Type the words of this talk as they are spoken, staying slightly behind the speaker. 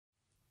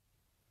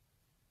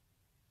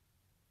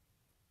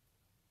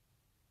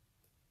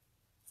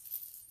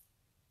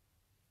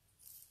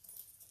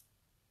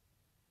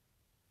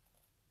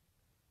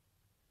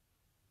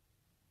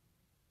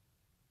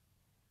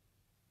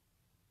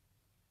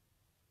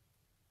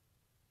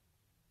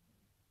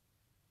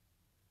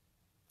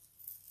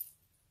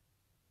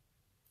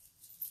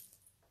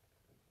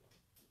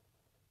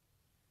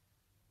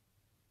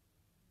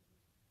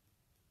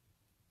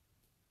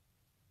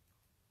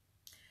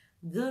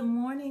Good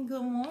morning,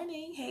 good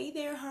morning. Hey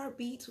there,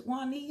 Heartbeat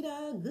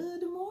Juanita.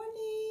 Good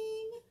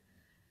morning.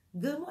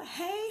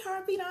 Hey,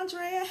 Heartbeat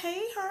Andrea.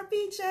 Hey,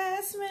 Heartbeat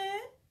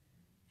Jasmine.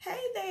 Hey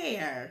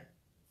there.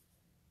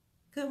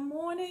 Good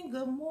morning,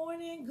 good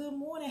morning, good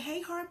morning.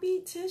 Hey,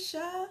 Heartbeat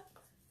Tisha.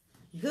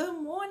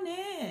 Good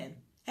morning.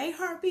 Hey,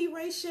 Heartbeat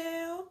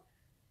Rachel.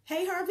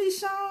 Hey, Heartbeat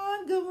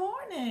Sean. Good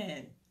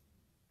morning.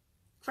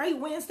 Great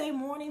Wednesday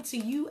morning to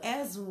you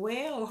as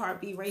well,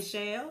 Heartbeat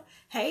Rachel.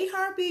 Hey,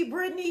 Heartbeat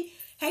Brittany.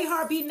 Hey,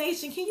 Heartbeat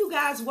Nation. Can you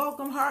guys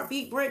welcome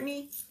Heartbeat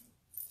Brittany?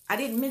 I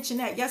didn't mention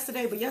that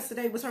yesterday, but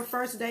yesterday was her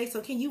first day.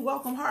 So can you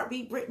welcome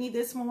Heartbeat Brittany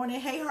this morning?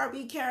 Hey,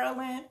 Heartbeat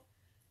Carolyn.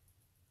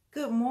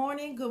 Good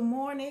morning, good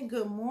morning,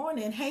 good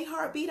morning. Hey,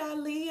 Heartbeat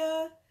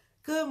Aaliyah.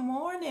 Good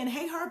morning.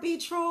 Hey,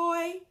 Heartbeat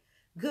Troy.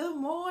 Good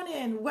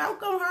morning.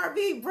 Welcome,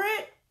 Heartbeat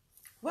Britt.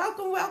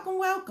 Welcome, welcome,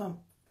 welcome.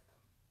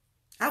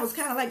 I was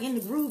kind of like in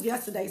the groove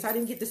yesterday, so I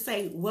didn't get to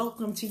say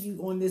welcome to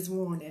you on this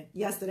morning,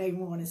 yesterday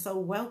morning. So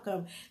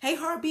welcome. Hey,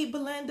 Heartbeat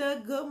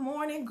Belinda. Good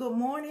morning, good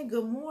morning,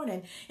 good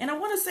morning. And I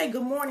want to say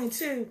good morning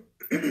too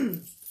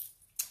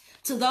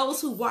to those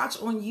who watch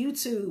on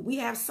YouTube. We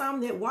have some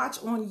that watch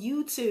on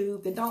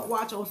YouTube that don't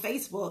watch on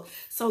Facebook.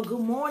 So good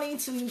morning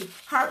to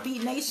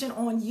Heartbeat Nation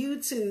on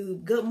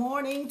YouTube. Good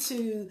morning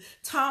to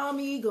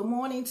Tommy. Good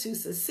morning to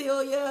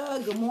Cecilia.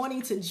 Good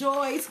morning to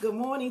Joyce. Good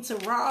morning to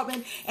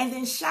Robin. And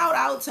then shout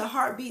out to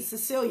Heartbeat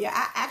Cecilia.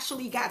 I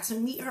actually got to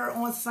meet her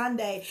on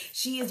Sunday.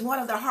 She is one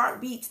of the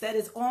Heartbeats that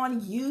is on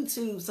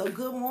YouTube. So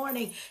good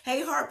morning.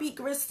 Hey, Heartbeat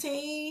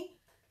Christine.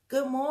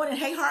 Good morning.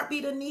 Hey,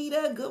 Heartbeat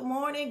Anita. Good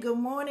morning. Good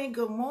morning.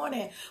 Good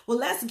morning. Well,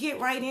 let's get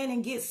right in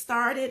and get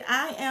started.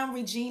 I am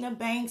Regina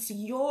Banks,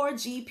 your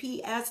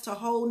GPS to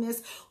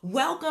wholeness.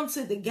 Welcome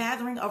to the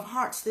Gathering of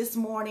Hearts this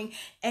morning.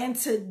 And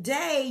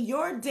today,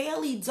 your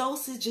daily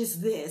dosage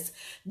is this: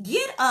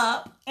 get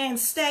up and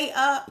stay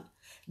up.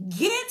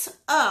 Get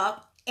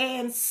up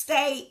and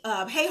stay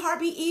up. Hey,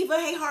 Heartbeat Eva.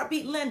 Hey,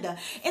 Heartbeat Linda.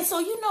 And so,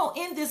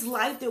 in this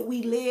life that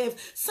we live,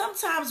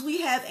 sometimes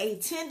we have a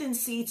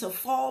tendency to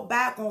fall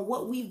back on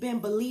what we've been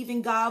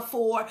believing God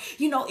for.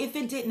 If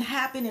it didn't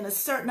happen in a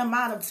certain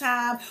amount of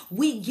time,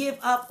 we give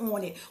up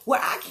on it. Where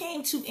I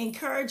came to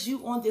encourage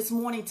you on this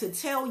morning to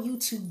tell you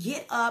to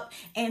get up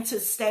and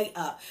to stay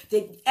up.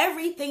 That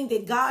everything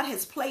that God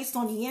has placed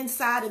on the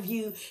inside of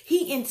you,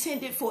 He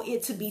intended for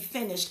it to be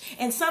finished.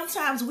 And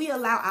sometimes we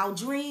allow our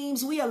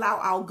dreams, we allow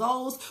our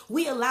goals,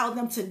 we allow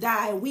them to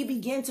die. We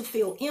begin to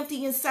feel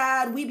empty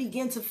inside. We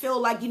begin to feel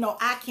like,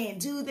 I can't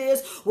do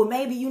this. Well,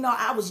 maybe,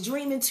 I was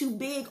dreaming too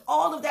big.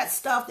 All of that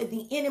stuff that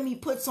the enemy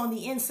puts on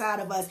the inside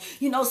of us.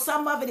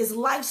 Some of it is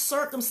life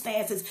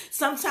circumstances.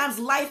 Sometimes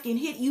life can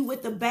hit you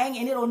with a bang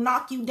and it'll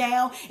knock you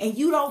down and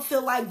you don't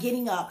feel like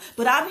getting up.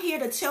 But I'm here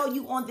to tell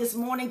you on this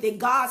morning that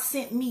God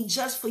sent me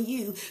just for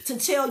you to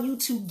tell you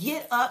to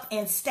get up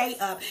and stay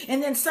up.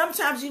 And then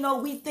sometimes,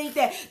 we think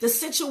that the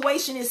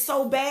situation is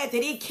so bad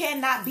that it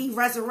cannot be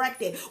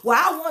resurrected. Well,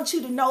 I want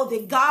you to know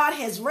that God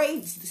has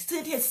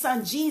sent His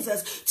Son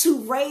Jesus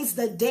to raise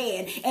the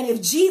dead. And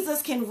if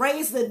Jesus can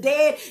raise the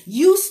dead,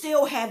 you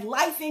still have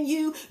life in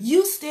you.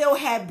 You still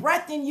have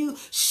breath in you.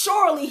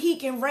 Surely He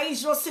can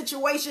raise your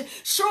situation.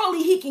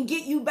 Surely He can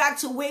get you back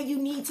to where you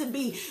need to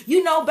be.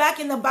 Back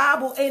in the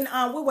Bible in,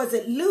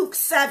 Luke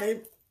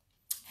 7,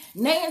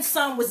 Nain's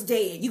son was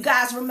dead. You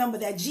guys remember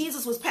that.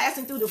 Jesus was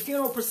passing through the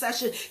funeral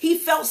procession. He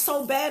felt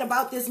so bad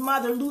about this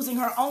mother losing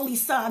her only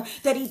son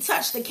that he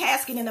touched the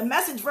casket. And the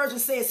Message version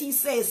he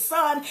says,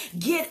 son,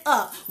 get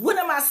up. What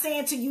am I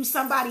saying to you,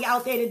 somebody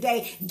out there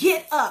today?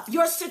 Get up.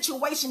 Your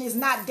situation is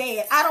not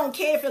dead. I don't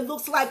care if it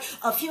looks like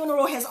a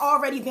funeral has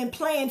already been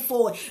planned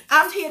for.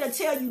 I'm here to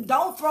tell you,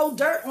 don't throw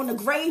dirt on the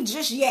grave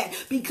just yet,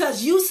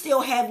 because you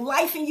still have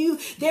life in you.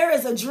 There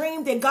is a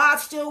dream that God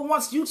still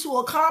wants you to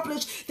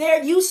accomplish.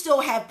 You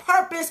still have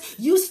purpose.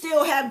 You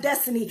still have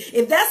destiny.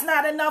 If that's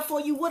not enough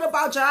for you, what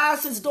about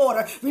Jairus'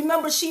 daughter?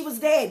 Remember, she was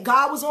dead.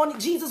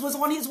 Jesus was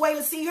on His way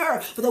to see her.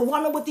 For the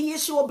woman with the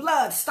issue of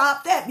blood,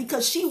 stop that,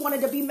 because she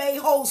wanted to be made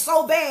whole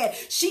so bad.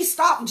 She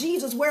stopped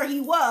Jesus where He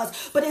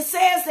was. But it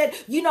says that,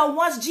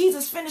 once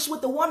Jesus finished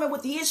with the woman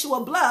with the issue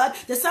of blood,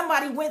 that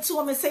somebody went to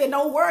Him and said,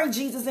 don't worry,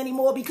 Jesus,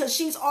 anymore, because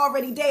she's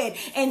already dead.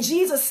 And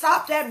Jesus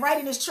stopped that right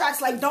in His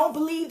tracks. Like, don't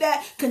believe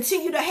that.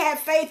 Continue to have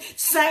faith.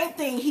 Same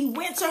thing. He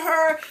went to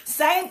her.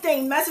 Same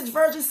thing. Message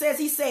version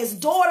He says,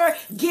 daughter,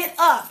 get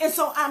up. And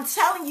so I'm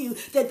telling you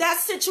that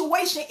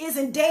situation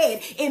isn't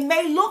dead. It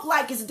may look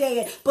like it's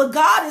dead, but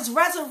God is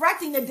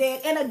resurrecting the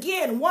dead. And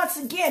again, once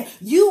again,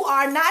 you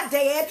are not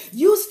dead.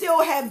 You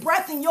still have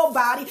breath in your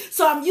body.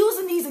 So I'm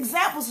using these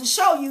examples to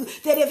show you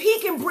that if He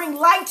can bring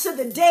life to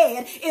the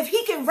dead, if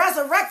He can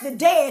resurrect the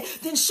dead,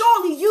 then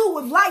surely you,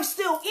 with life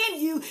still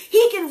in you,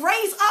 He can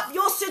raise up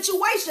your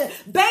situation.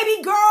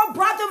 Baby girl,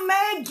 brother,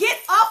 man, get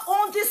up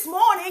on this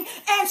morning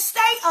and stay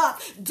up.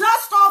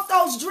 Dust off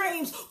those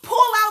dreams. Pull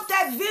out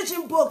that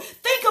vision book.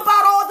 Think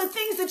about all the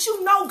things that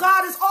you know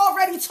God has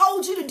already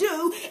told you to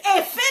do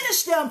and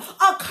finish them,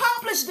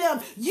 accomplish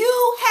them. You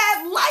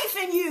have life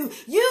in you.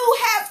 You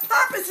have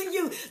purpose in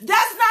you.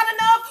 That's not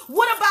enough.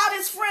 What about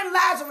his friend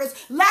Lazarus?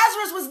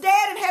 Lazarus was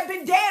dead and had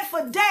been dead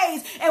for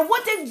days. And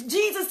what did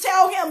Jesus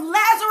tell him?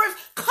 Lazarus,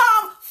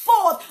 come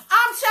forth.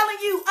 I'm telling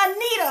you,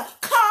 Anita,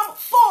 come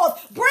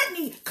forth.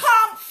 Brittany,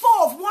 come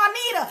forth.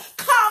 Juanita,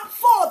 come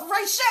forth.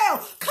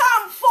 Rachel,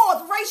 come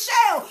forth.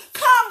 Rachel,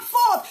 come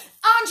forth.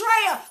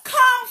 Andrea,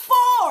 come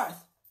forth.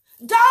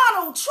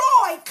 Donald,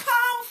 Troy,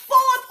 come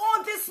forth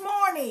on this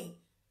morning.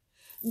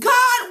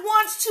 God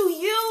wants to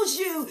use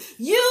you.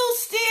 You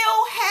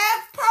still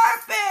have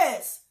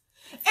purpose.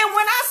 And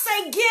when I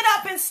say get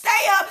up and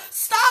stay up,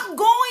 stop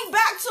going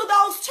back to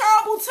those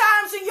terrible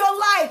times in your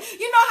life.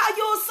 You know how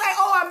you'll say,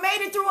 oh, I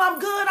made it through, I'm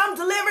good, I'm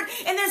delivered.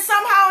 And then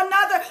somehow or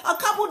another, a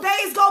couple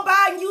days go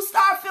by and you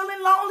start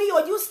feeling lonely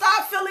or you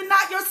start feeling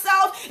not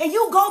yourself and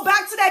you go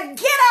back to that.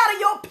 Get out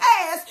of your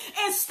past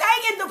and stay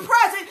in the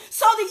present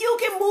so that you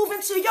can move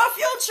into your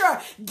future.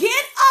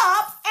 Get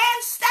up and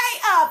stay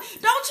up.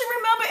 Don't you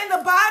remember in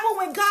the Bible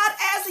when God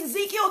asked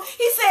Ezekiel,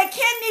 he said,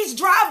 can these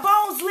dry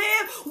bones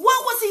live? What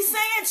was he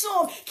saying to him?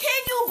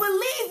 Can you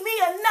believe me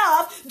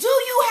enough? Do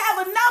you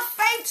have enough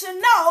faith to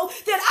know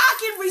that I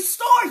can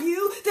restore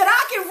you, that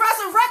I can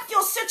resurrect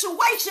your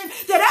situation,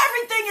 that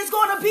everything is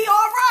going to be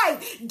all right?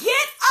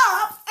 Get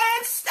up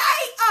and stay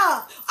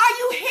up. Are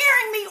you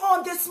hearing me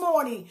on this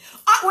morning?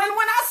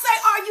 When I say,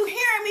 are you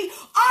hearing me?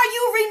 Are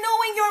you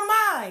renewing your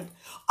mind?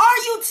 Are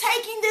you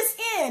taking this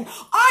in?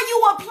 Are you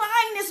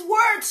applying this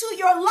word to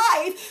your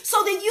life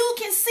so that you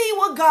can see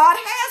what God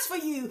has for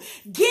you?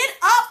 Get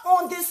up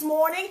on this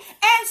morning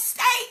and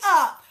stay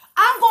up.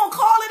 I'm going to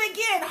call it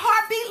again.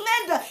 Heartbeat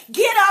Linda,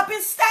 get up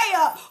and stay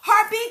up.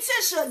 Heartbeat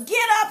Tisha,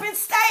 get up and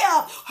stay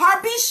up.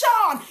 Heartbeat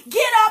Sean,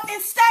 get up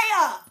and stay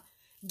up.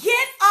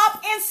 Get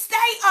up and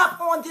stay up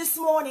on this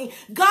morning.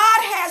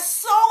 God has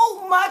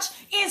so much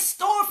in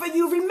store for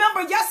you.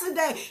 Remember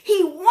yesterday,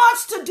 he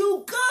wants to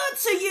do good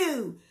to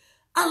you.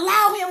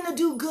 Allow him to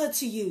do good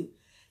to you.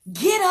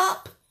 Get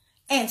up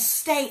and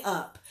stay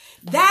up.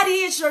 That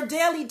is your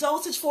daily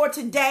dosage for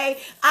today.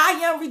 I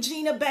am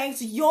Regina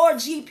Banks, your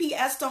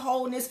GPS to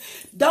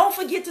wholeness. Don't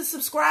forget to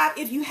subscribe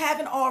if you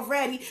haven't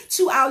already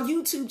to our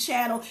YouTube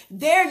channel.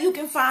 There you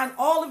can find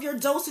all of your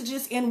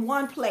dosages in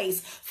one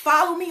place.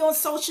 Follow me on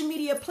social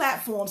media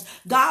platforms.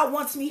 God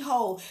Wants Me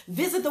Whole.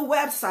 Visit the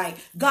website,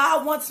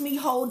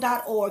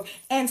 godwantsmewhole.org,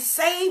 and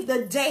save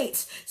the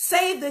dates.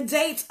 Save the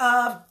dates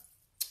of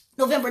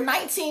November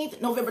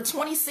 19th, November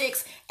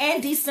 26th,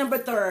 and December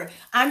 3rd.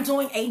 I'm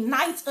doing a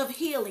night of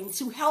healing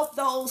to help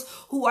those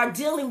who are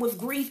dealing with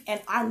grief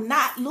and are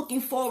not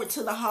looking forward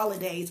to the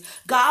holidays.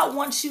 God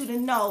wants you to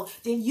know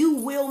that you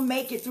will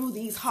make it through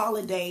these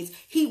holidays.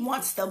 He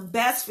wants the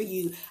best for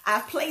you.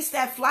 I've placed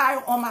that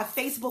flyer on my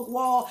Facebook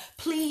wall.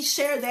 Please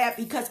share that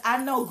because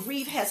I know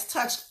grief has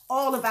touched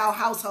all of our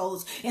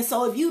households. And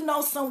so if you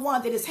know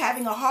someone that is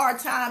having a hard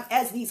time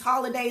as these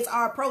holidays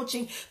are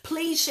approaching,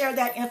 please share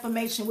that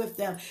information with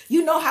them.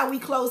 You know how we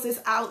close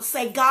this out.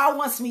 Say, God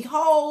wants me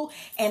whole,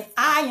 and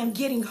I am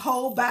getting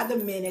whole by the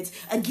minute.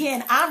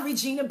 Again, I'm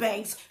Regina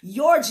Banks,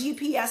 your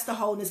GPS to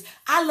wholeness.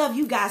 I love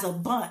you guys a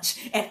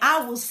bunch, and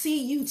I will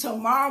see you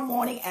tomorrow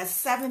morning at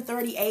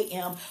 7:30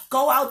 a.m.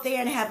 Go out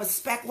there and have a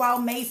speck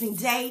wild amazing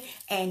day,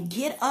 and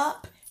get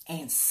up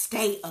and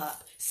stay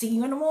up. See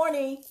you in the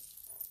morning.